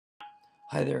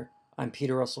Hi there, I'm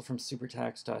Peter Russell from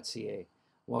Supertax.ca.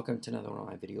 Welcome to another one of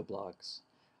my video blogs.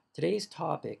 Today's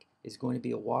topic is going to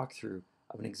be a walkthrough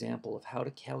of an example of how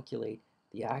to calculate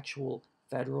the actual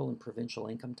federal and provincial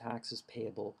income taxes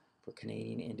payable for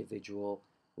Canadian individual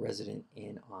resident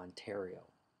in Ontario.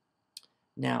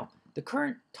 Now, the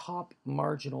current top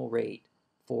marginal rate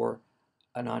for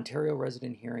an Ontario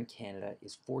resident here in Canada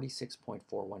is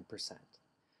 46.41%.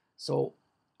 So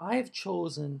I have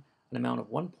chosen an amount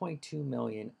of 1.2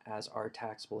 million as our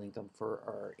taxable income for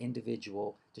our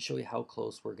individual to show you how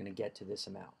close we're going to get to this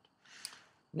amount.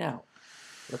 Now,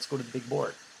 let's go to the big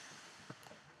board.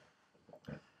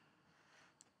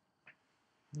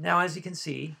 Now, as you can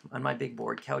see on my big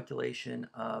board, calculation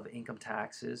of income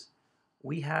taxes,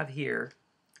 we have here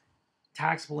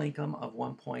taxable income of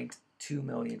 1.2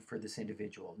 million for this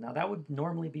individual. Now, that would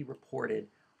normally be reported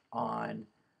on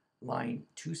line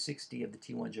 260 of the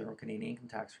T1 General Canadian Income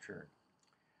Tax Return.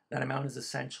 That amount is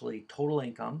essentially total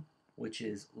income, which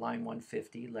is line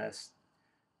 150 less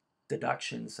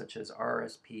deductions such as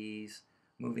RSPs,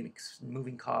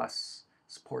 moving costs,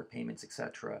 support payments,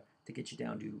 etc., to get you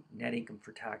down to net income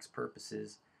for tax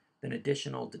purposes, then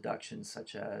additional deductions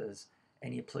such as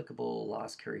any applicable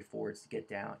loss carry forwards to get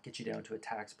you down to a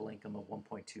taxable income of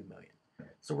 1.2 million.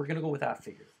 So we're going to go with that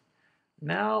figure.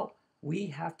 Now we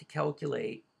have to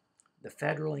calculate the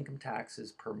federal income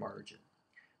taxes per margin.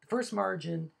 The first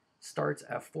margin starts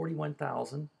at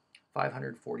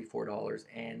 $41,544,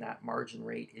 and that margin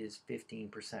rate is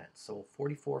 15%. So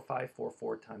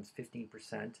 44,544 times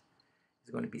 15% is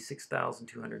going to be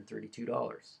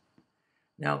 $6,232.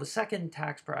 Now the second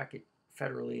tax bracket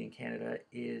federally in Canada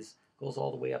goes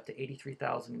all the way up to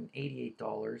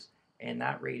 $83,088, and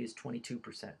that rate is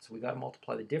 22%. So we got to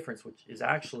multiply the difference, which is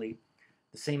actually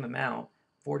the same amount,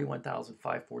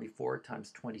 41,544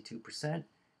 times 22%,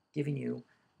 giving you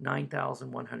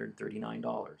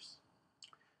 $9,139.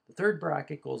 The third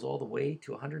bracket goes all the way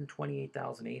to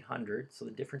 $128,800, so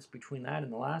the difference between that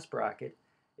and the last bracket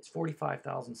is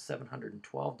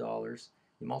 $45,712.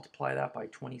 You multiply that by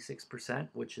 26%,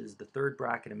 which is the third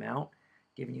bracket amount,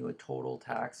 giving you a total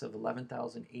tax of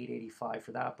 $11,885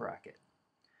 for that bracket.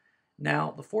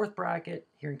 Now, the fourth bracket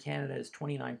here in Canada is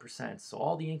 29%, so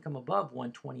all the income above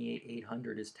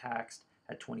 $128,800 is taxed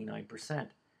at 29%.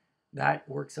 That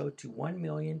works out to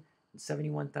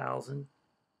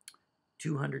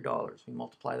 $1,071,200. We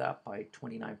multiply that by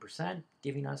 29%,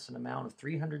 giving us an amount of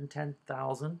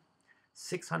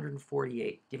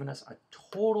 $310,648, giving us a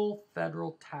total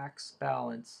federal tax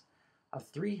balance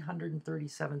of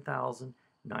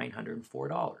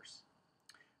 $337,904.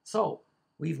 So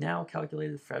we've now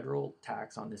calculated the federal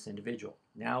tax on this individual.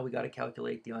 Now we got to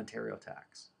calculate the Ontario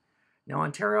tax. Now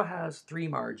Ontario has three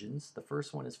margins. The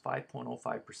first one is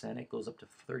 5.05%. It goes up to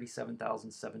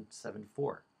 $37,774.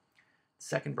 The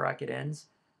second bracket ends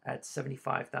at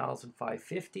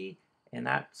 $75,550, and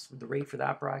that's the rate for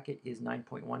that bracket is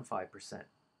 9.15%.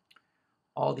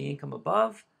 All the income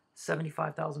above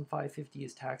 $75,550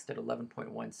 is taxed at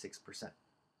 11.16%.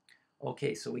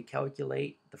 Okay, so we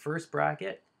calculate the first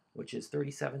bracket, which is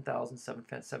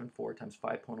 $37,774 times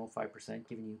 5.05%,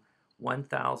 giving you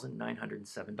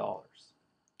 $1,907.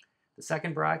 The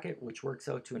second bracket, which works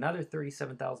out to another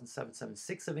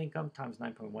 $37,776 of income times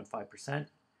 9.15%,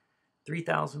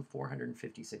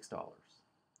 $3,456.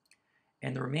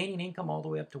 And the remaining income all the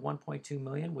way up to 1.2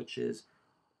 million, which is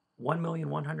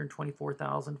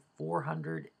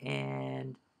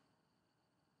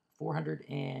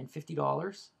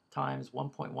 $1,124,450 times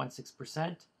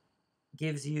 1.16%,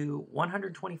 gives you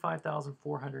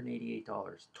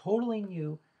 $125,488, totaling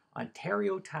you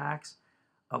Ontario tax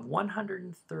of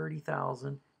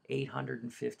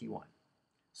 $130,851.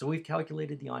 So we've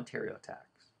calculated the Ontario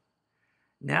tax.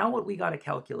 Now what we got to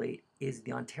calculate is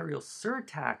the Ontario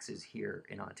surtaxes here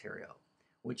in Ontario,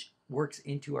 which works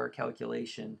into our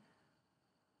calculation.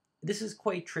 This is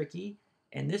quite tricky,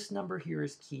 and this number here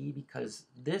is key because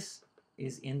this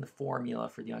is in the formula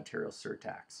for the Ontario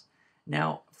surtax.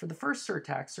 Now, for the first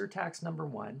surtax number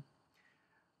 1,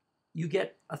 you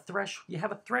have a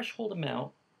threshold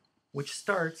amount which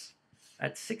starts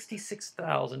at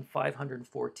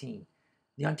 $66,514.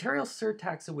 The Ontario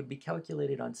surtax would be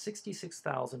calculated on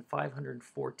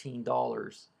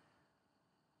 $66,514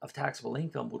 of taxable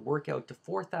income would work out to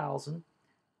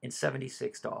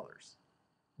 $4,076.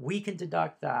 We can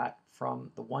deduct that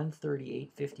from the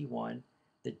 $138.51.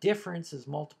 The difference is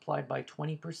multiplied by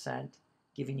 20%,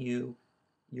 giving you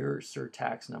your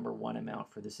surtax number 1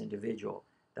 amount for this individual.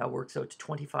 That works out to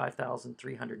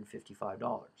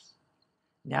 $25,355.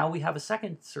 Now we have a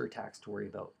second surtax to worry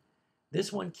about.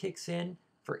 This one kicks in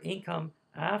for income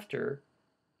after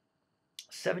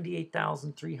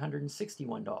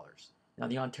 $78,361. Now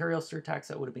the Ontario surtax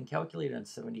that would have been calculated on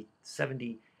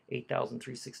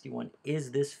 $78,361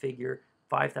 is this figure,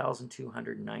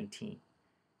 $5,219.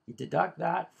 You deduct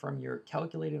that from your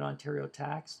calculated Ontario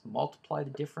tax, multiply the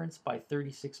difference by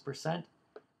 36%.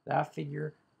 That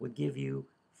figure would give you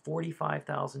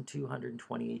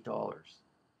 $45,228.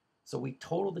 So we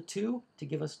total the two to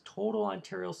give us total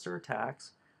Ontario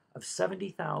surtax of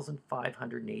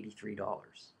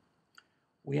 $70,583.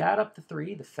 We add up the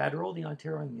three, the federal, the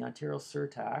Ontario, and the Ontario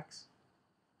surtax.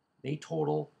 They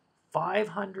total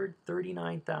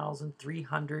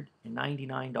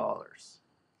 $539,399.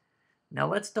 Now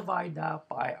let's divide that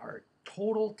by our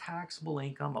total taxable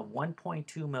income of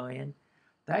 $1.2 million.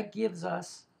 That gives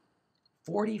us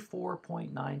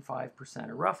 44.95%,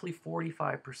 or roughly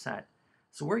 45%.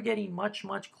 So we're getting much,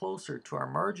 much closer to our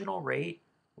marginal rate,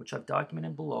 which I've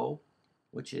documented below,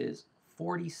 which is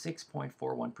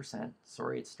 46.41%.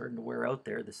 Sorry, it's starting to wear out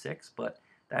there, the 6, but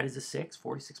that is a 6,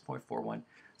 46.41.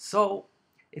 So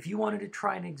if you wanted to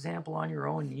try an example on your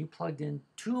own and you plugged in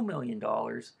 $2 million,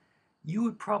 you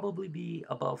would probably be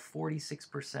above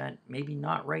 46%, maybe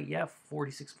not right yet,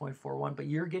 46.41, but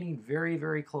you're getting very,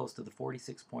 very close to the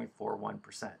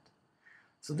 46.41%.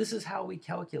 So this is how we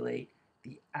calculate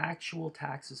the actual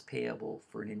taxes payable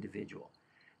for an individual.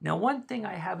 Now, one thing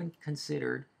I haven't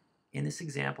considered in this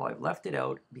example, I've left it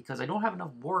out because I don't have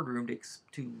enough boardroom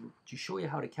to show you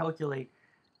how to calculate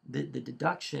the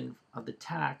deduction of the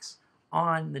tax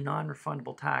on the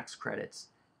non-refundable tax credits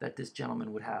that this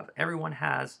gentleman would have. Everyone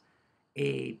has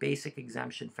a basic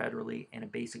exemption federally and a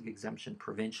basic exemption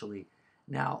provincially.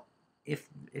 Now, if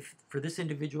for this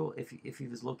individual, if he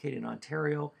was located in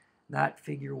Ontario, that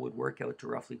figure would work out to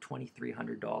roughly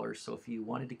 $2,300. So if you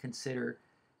wanted to consider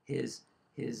his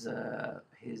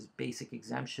basic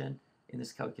exemption in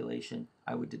this calculation,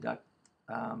 I would deduct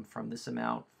from this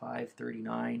amount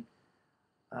 $539,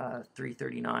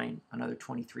 $339, another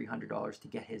 $2,300 to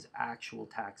get his actual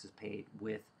taxes paid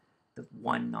with the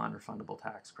one non-refundable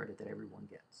tax credit that everyone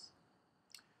gets.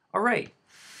 All right.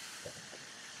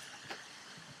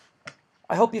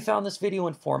 I hope you found this video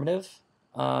informative.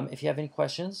 If you have any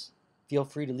questions, feel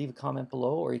free to leave a comment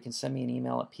below, or you can send me an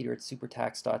email at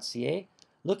peter@Supertax.ca.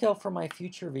 Look out for my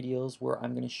future videos where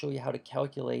I'm going to show you how to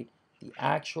calculate the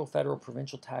actual federal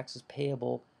provincial taxes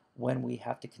payable when we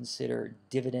have to consider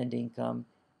dividend income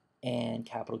and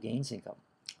capital gains income.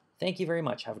 Thank you very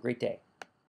much. Have a great day.